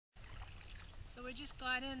So we just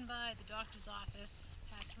got in by the doctor's office,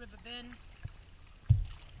 past Riverbend.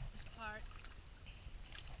 This part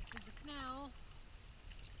is a canal.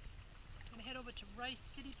 I'm gonna head over to Rice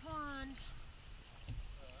City Pond.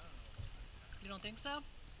 You don't think so?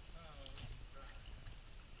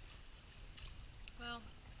 Well,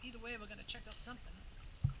 either way we're gonna check out something.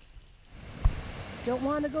 Don't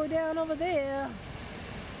want to go down over there.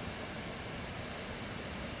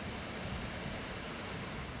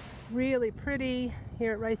 Really pretty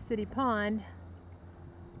here at Rice City Pond,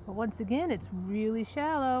 but once again it's really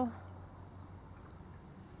shallow.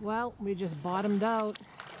 Well, we just bottomed out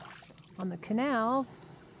on the canal.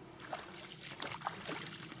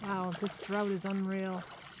 Wow, this drought is unreal.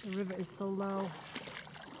 The river is so low.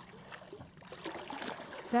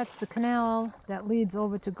 That's the canal that leads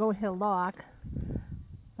over to Goat Hill Lock,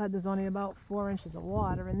 but there's only about 4 inches of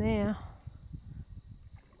water in there.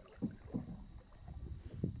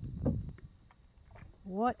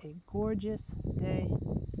 What a gorgeous day.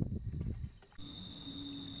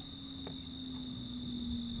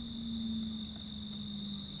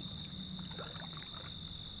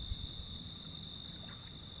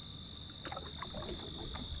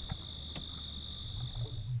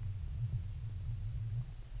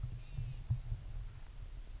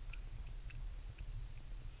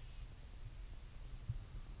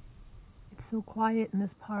 It's so quiet in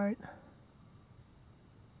this part.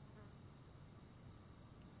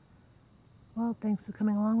 Well, thanks for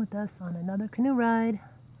coming along with us on another canoe ride.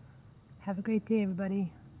 Have a great day,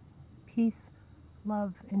 everybody. Peace,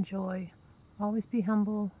 love, and joy. Always be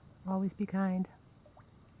humble, always be kind.